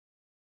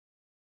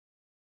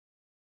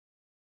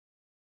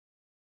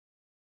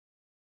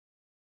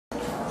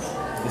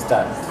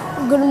Start.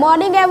 Good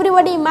morning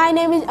everybody, my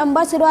name is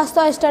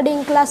Ambiance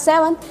studying class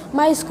 7.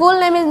 My school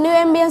name is New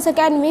Ambiance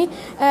Academy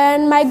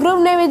and my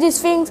group name is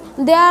Sphinx.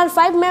 There are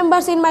 5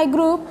 members in my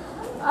group,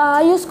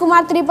 Ayush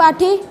Kumar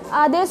Tripathi,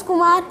 Adesh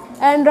Kumar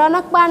and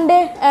Ronak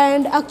Pandey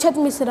and Akshat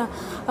Misra.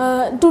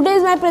 Today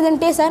is my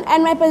presentation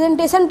and my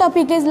presentation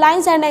topic is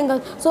lines and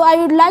angles. So I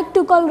would like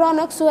to call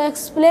Ronak to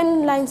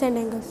explain lines and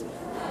angles.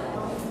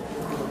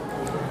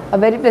 A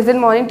very pleasant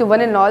morning to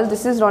one and all.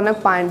 This is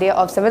Ronak Pandey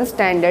of 7th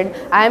standard.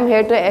 I am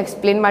here to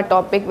explain my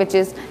topic, which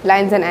is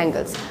lines and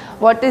angles.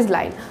 What is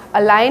line?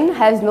 A line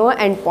has no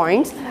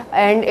endpoints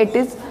and it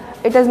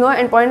has no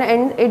endpoint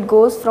and it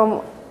goes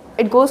from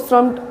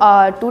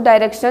two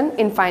direction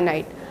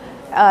infinite.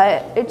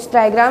 Its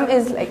diagram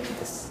is like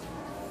this.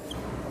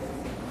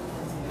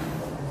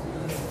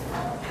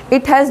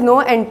 It has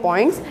no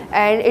endpoints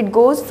and it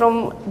goes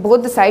from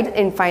both the sides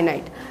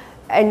infinite.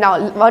 And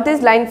now, what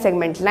is line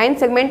segment? Line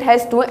segment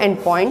has 2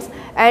 endpoints,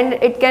 and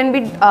it can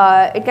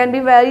be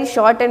very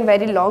short and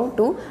very long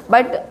too.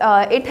 But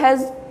it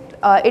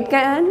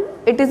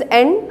is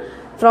end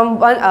from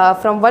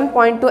one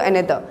point to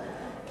another.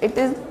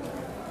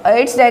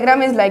 Its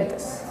diagram is like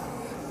this.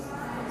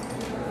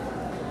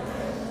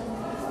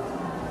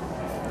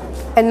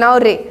 And now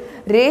ray.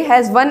 Ray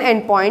has one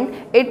endpoint.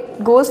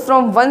 It goes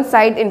from one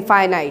side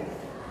infinite.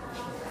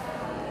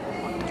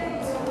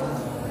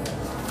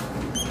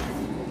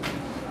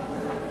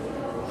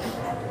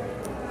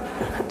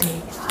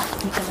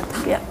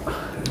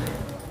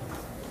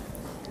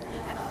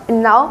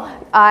 Now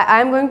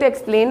I am going to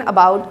explain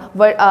about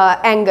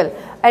angle.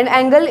 An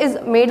angle is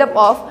made up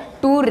of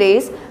 2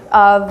 rays,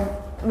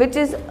 which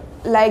is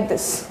like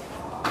this.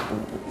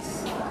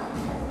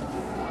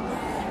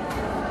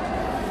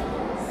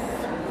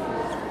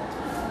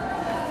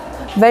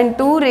 When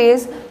 2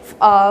 rays,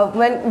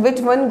 which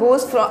one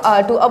goes to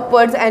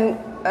upwards and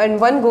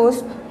one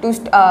goes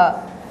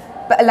to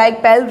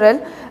like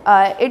parallel,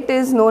 it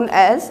is known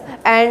as,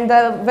 and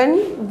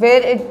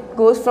where it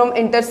goes from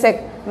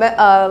intersect,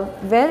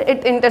 where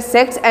it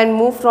intersects and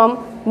move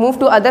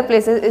to other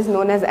places is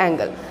known as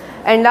angle.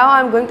 And now I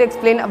am going to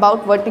explain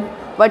about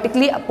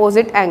vertically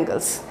opposite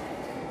angles.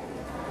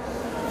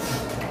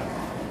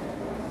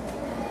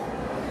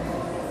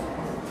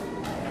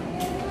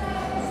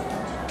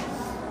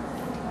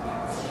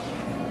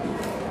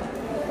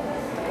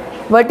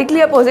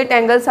 Vertically opposite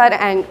angles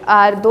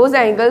are those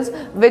angles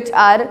which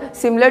are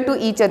similar to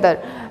each other,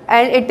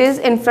 and it is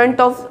in front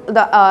of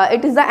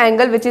it is the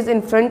angle which is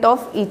in front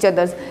of each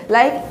others.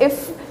 Like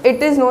if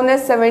it is known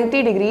as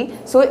 70 degree,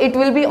 so it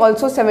will be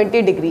also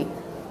 70 degree.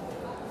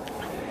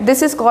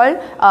 This is called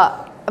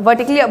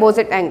vertically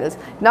opposite angles.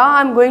 Now I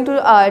am going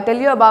to tell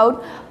you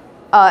about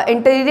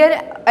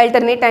interior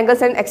alternate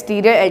angles and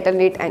exterior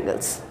alternate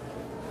angles.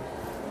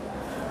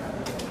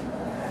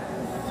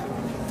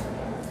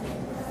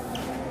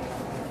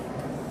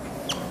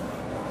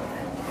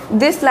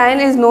 This line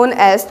is known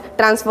as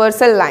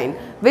transversal line,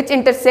 which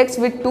intersects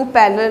with 2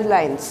 parallel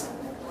lines.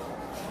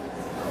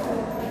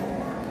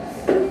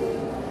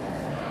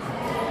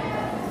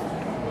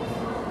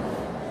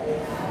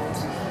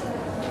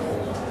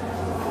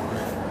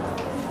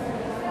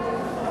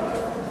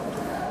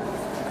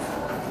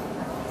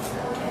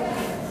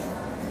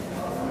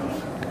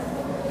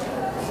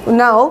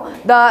 Now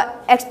the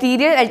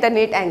exterior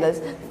alternate angles.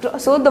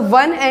 So the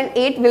 1 and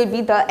 8 will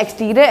be the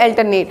exterior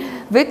alternate,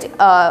 which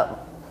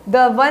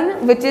the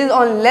one which is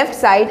on left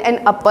side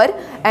and upper,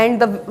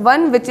 and the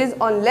one which is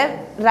on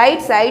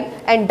right side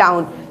and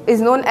down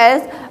is known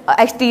as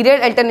exterior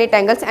alternate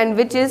angles, and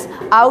which is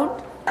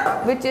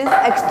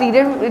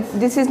exterior.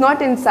 This is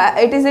not inside,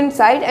 it is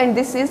inside, and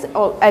this is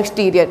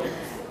exterior.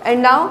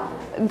 And now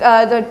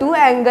the 2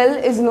 angle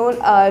is known,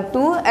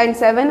 2 and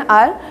 7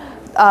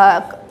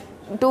 are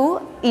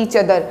to each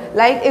other.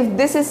 Like if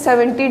this is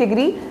 70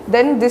 degree,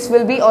 then this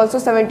will be also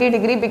 70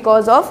 degree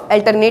because of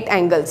alternate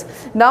angles.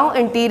 Now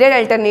interior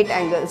alternate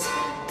angles.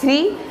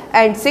 3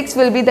 and 6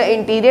 will be the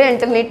interior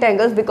alternate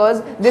angles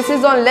because this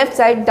is on left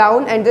side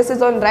down and this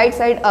is on right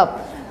side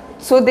up.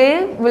 So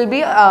they will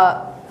be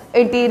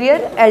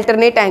interior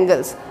alternate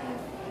angles.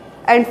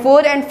 And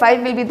 4 and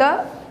 5 will be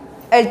the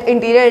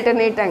interior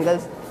alternate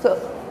angles.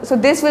 So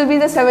this will be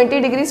the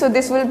 70 degree, so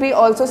this will be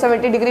also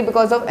 70 degree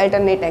because of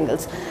alternate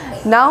angles.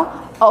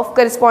 Now of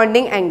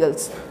corresponding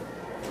angles.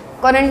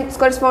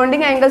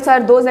 Corresponding angles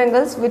are those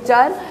angles which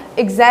are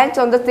exact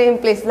on the same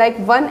place, like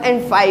 1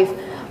 and 5.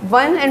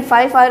 1 and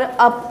 5 are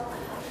up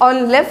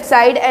on left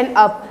side and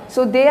up,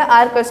 so they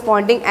are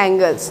corresponding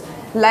angles.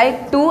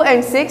 Like 2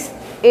 and 6,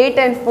 8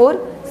 and 4,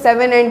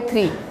 7 and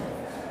 3.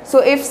 So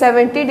if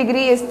 70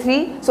 degree is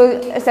 3,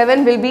 so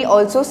 7 will be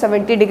also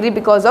 70 degree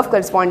because of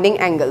corresponding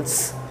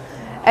angles.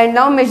 And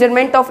now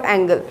measurement of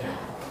angle.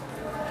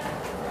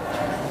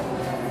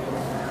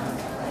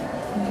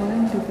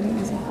 1 degree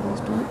is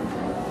equals to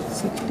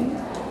 60.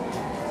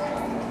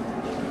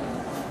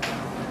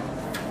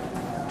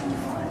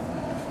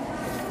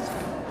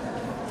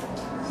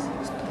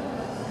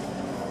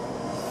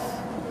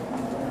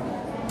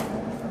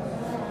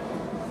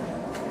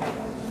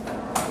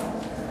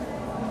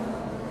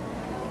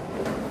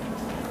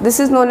 This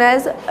is known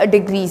as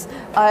degrees.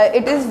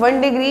 It is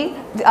 1 degree,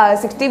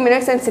 60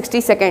 minutes and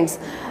 60 seconds.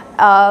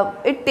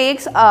 It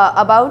takes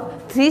about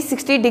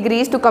 360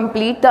 degrees to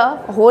complete the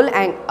whole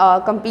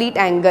complete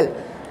angle.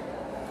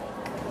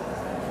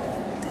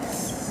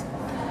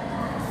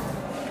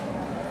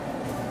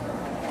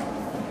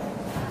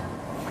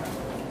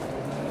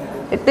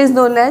 It is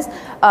known as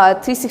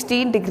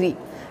 360 degree.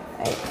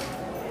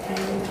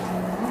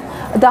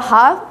 The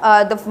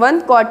half, the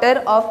 1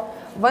 quarter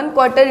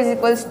is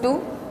equals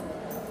to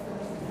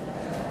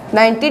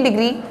 90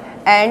 degree,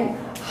 and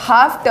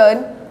half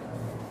turn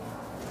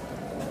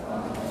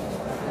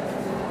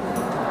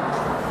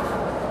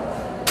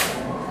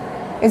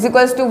is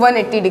equals to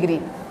 180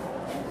 degree.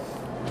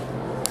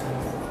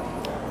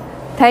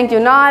 Thank you.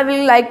 Now I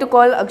will like to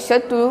call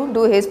Akshat to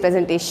do his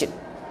presentation.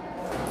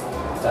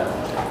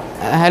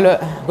 Hello,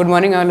 good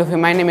morning all of you.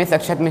 My name is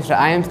Akshat Mishra.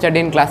 I am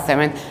studying class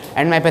 7th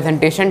and my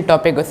presentation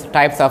topic is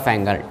types of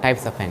angle.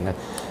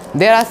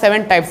 There are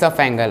 7 types of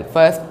angle.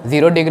 First,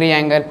 0 degree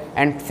angle,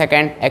 and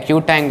second,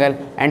 acute angle,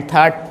 and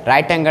third,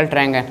 right angle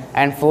triangle,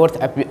 and fourth,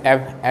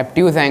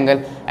 obtuse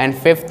angle, and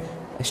fifth,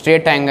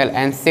 straight angle,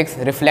 and sixth,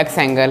 reflex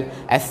angle,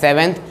 as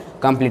seventh,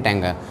 complete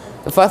angle.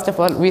 So first of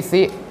all, we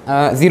see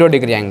 0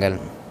 degree angle.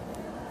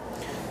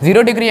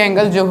 0 degree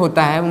angle जो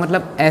होता है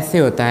मतलब ऐसे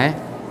होता है,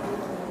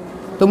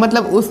 तो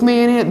मतलब उसमें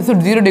ये नहीं सिर्फ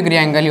 0 डिग्री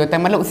एंगल ही होता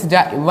है, मतलब उस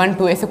 1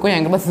 2 ऐसे कोई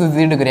एंगल, बस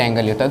 0 डिग्री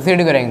एंगल ही होता है, 0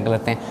 डिग्री एंगल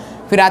होते हैं.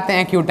 फिर आते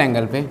हैं एक्यूट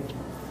एंगल पे.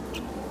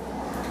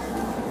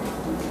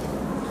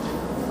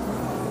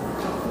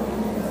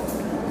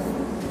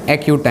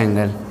 एक्यूट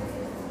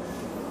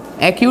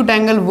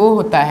एंगल वो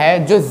होता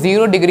है जो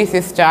 0 डिग्री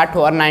से स्टार्ट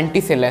हो और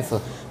 90 से लेस हो,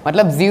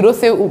 मतलब 0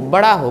 से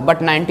बड़ा हो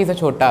बट 90 से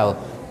छोटा हो.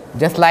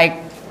 जस्ट लाइक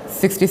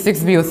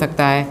 66 भी हो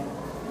सकता है,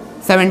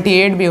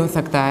 78 भी हो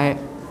सकता है,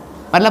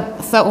 मतलब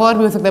सब और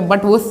भी हो सकता है,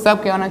 बट वो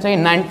सब क्या होना चाहिए,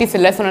 90 से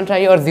लेस होना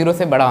चाहिए और 0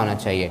 से बड़ा होना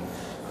चाहिए.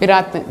 फिर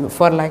आते हैं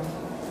फॉर लाइक,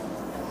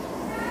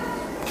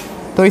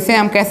 तो इसे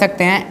हम कह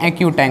सकते हैं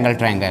एक्यूट एंगल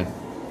ट्रायंगल.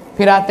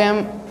 फिर आते हैं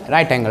हम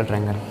right angle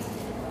triangle.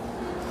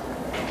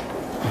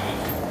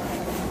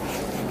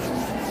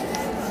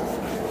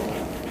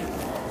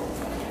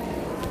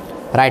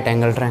 Right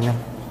angle triangle,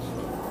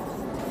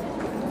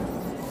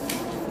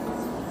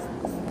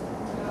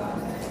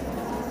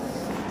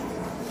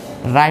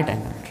 right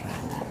angle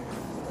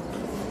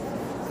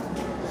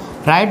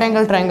right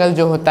angle triangle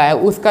जो होता है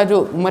उसका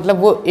जो मतलब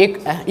वो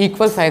एक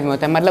इक्वल साइज में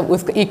होता है, मतलब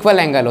उसका इक्वल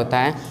एंगल होता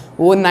है.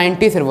 वो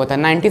 90 सिर्फ होता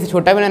है, 90 से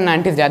छोटा भी ना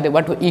 90 से ज़्यादा,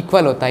 बट वो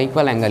इक्वल होता है,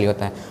 इक्वल एंगल ही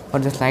होता है.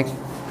 और जस्ट लाइक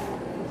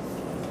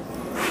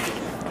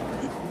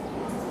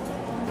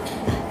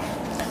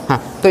हाँ,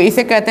 तो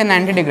इसे कहते हैं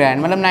 90 डिग्री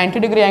एंगल. मतलब 90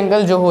 डिग्री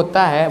एंगल जो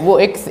होता है वो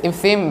एक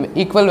सेम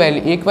इक्वल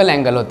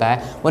एंगल होता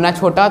है, वो ना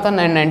छोटा होता है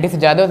ना 90 से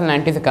ज़्यादा होता है,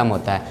 90 से कम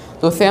होता है,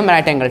 तो उसे हम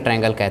राइट एंगल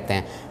ट्रायंगल कहते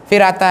हैं.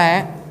 फिर आता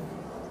है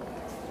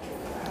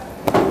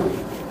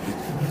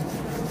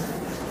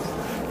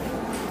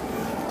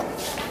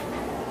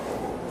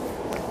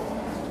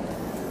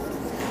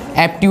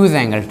एब्ट्यूज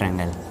एंगल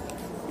ट्रायंगल.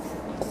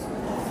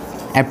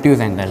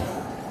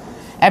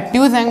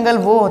 एब्ट्यूज एंगल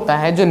वो होता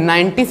है जो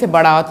 90 से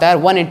बड़ा होता है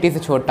और 180 से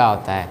छोटा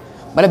होता है,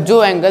 मतलब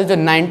जो एंगल जो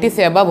 90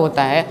 से अबव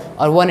होता है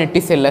और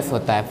 180 से लेस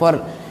होता है.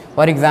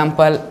 फॉर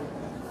एग्जांपल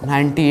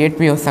 98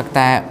 भी हो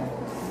सकता है,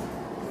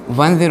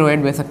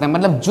 108 भी हो सकता है,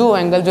 मतलब जो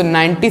एंगल जो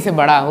 90 से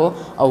बड़ा हो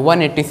और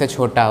 180 से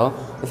छोटा हो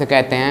उसे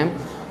कहते हैं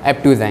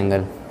एब्ट्यूज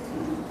एंगल.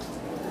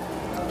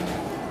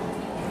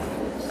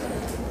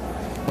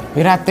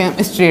 फिर आते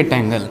हैं स्ट्रेट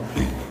एंगल.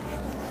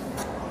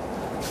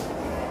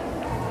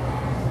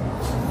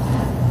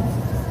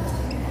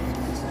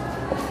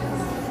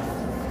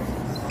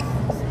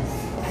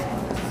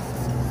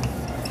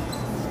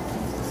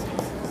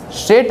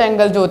 स्ट्रेट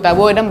एंगल जो होता है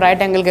वो एकदम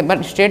राइट एंगल के,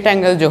 बट स्ट्रेट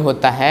एंगल जो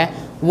होता है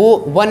वो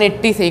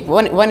 180 से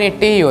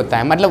 180 ही होता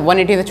है, मतलब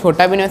 180 से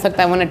छोटा भी नहीं हो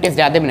सकता है, 180 से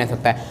ज़्यादा भी नहीं हो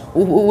सकता है,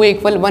 वो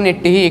इक्वल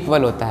 180 ही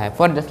इक्वल होता है.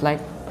 फॉर जस्ट लाइक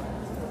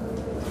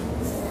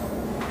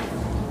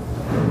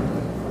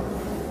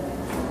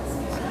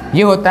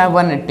ये होता है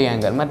 180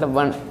 एंगल,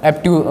 मतलब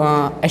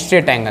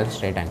स्ट्रेट एंगल.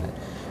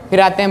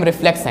 फिर आते हैं हम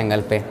रिफ्लेक्स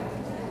एंगल पे.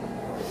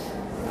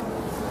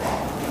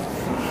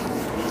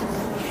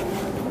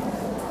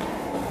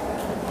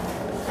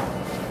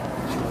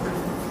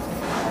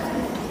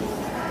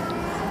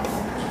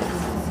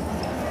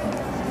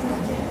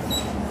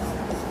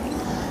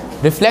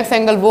 रिफ्लेक्स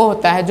एंगल वो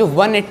होता है जो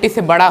 180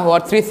 से बड़ा हो और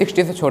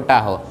 360 से छोटा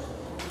हो,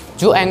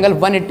 जो एंगल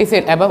 180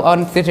 से अबव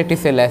और 360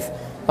 से लेस.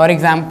 फॉर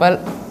एग्जांपल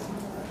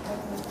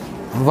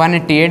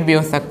 188 भी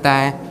हो सकता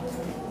है,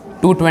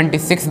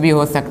 226 भी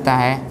हो सकता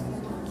है,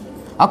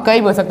 और कई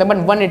भी हो सकता है, बट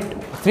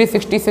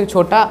 360 से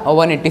छोटा और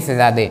 180 से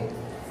ज़्यादा,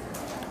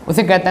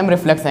 उसे कहते हैं हम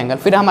रिफ्लेक्स एंगल.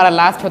 फिर हमारा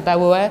लास्ट होता है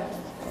वो है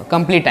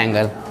कंप्लीट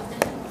एंगल.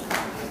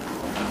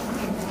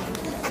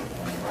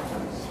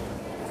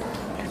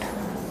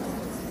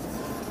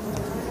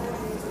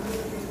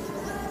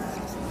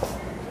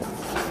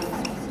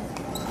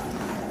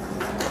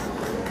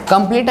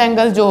 कंप्लीट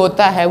एंगल जो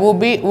होता है वो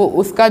भी वो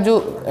उसका जो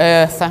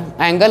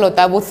एंगल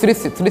होता है वो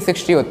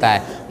 360 होता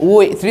है,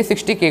 वो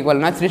 360 के इक्वल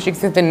ना,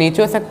 360 से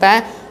नीचे हो सकता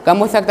है, कम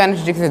हो सकता है,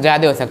 360 से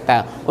ज़्यादा हो सकता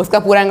है, उसका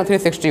पूरा एंगल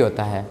 360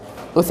 होता है,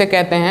 उसे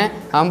कहते हैं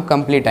हम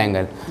complete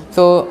angle.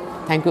 So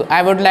thank you.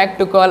 I would like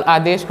to call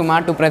Adesh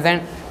Kumar to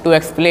present to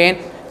explain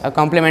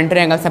complementary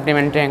angle,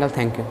 supplementary angle.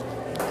 Thank you.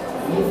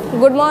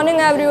 Good morning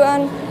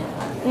everyone.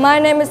 My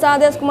name is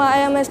Adesh Kumar.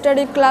 I am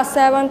studying class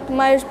 7th.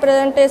 My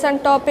presentation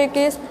topic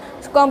is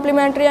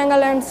complementary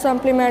angle and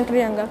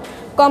supplementary angle.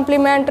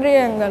 Complementary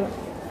angle.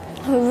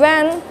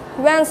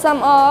 When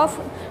sum of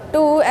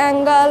two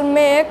angle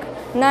make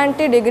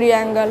 90-degree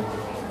angle.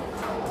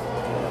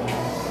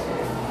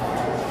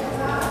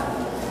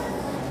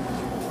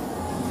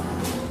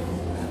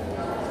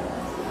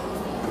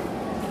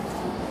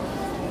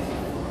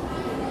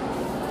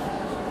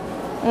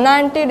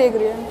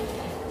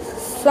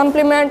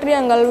 Supplementary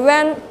angle.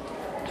 When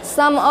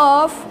sum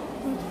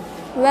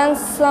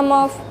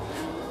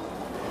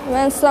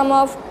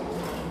of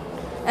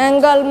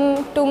angle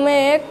to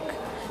make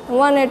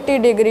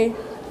 180-degree.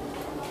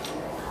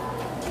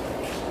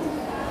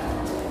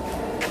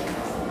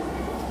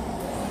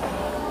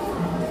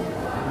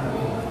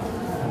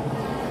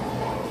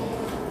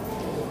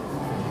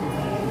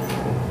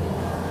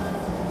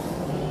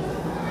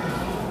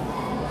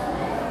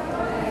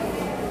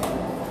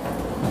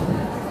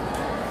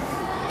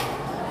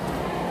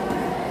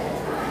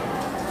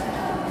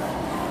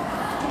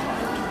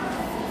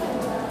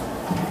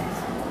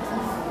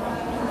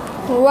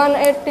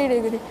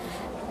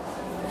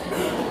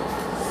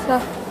 So,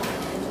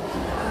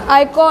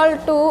 I call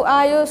to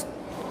Ayush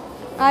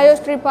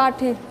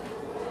Tripathi.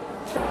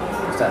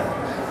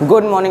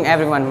 Good morning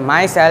everyone.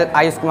 Myself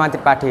Ayush Kumar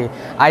Tripathi.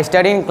 I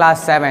study in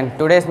class 7.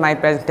 Today's my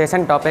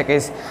presentation topic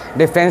is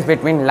difference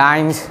between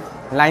lines,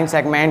 line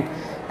segment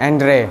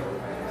and ray.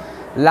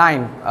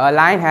 Line. A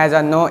line has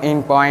a no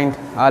end point.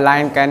 A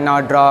line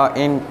cannot draw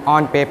in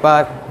on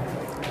paper.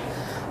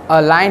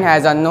 A line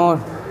has a no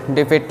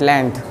definite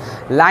length.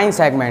 Line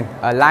segment.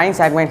 A line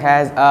segment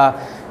has a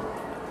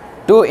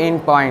two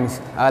end points.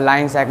 A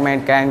line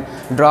segment can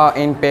draw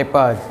in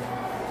paper.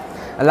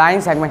 A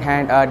line segment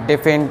has a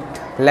definite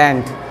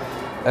length.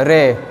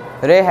 Ray.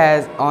 Ray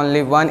has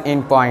only one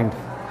end point.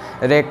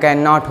 Ray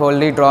cannot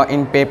wholly draw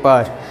in paper.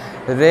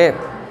 Ray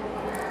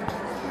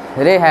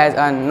has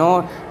a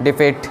no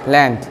definite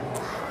length.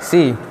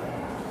 See,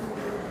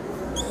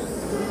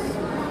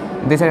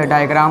 this is a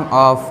diagram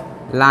of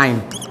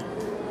line.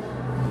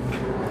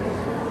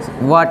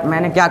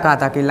 मैंने क्या कहा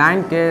था कि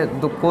line के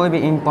कोई भी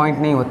इन point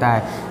नहीं होता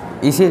है,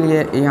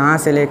 इसीलिए यहाँ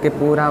से लेके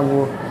पूरा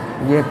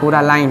ये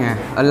पूरा लाइन है,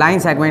 और लाइन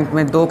सेगमेंट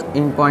में दो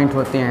इन पॉइंट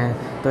होते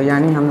हैं, तो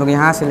यानी हम लोग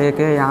यहाँ से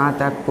लेके यहाँ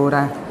तक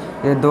पूरा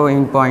ये दो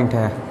इन पॉइंट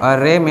है, और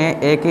रे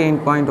में एक ही इन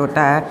पॉइंट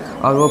होता है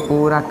और वो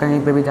पूरा कहीं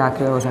पे भी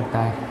जाके हो सकता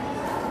है।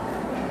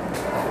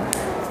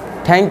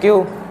 Thank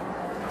you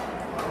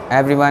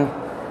everyone.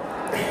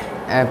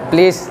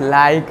 Please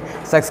like,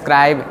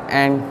 subscribe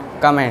and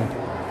comment.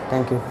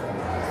 Thank you.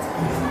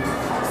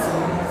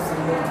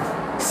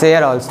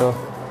 Share also.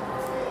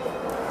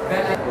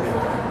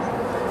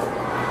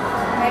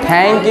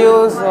 Thank you.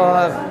 So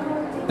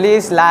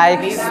please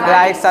like,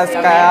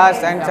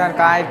 subscribe, and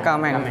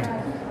comment,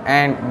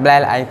 and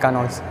bell icon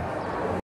also.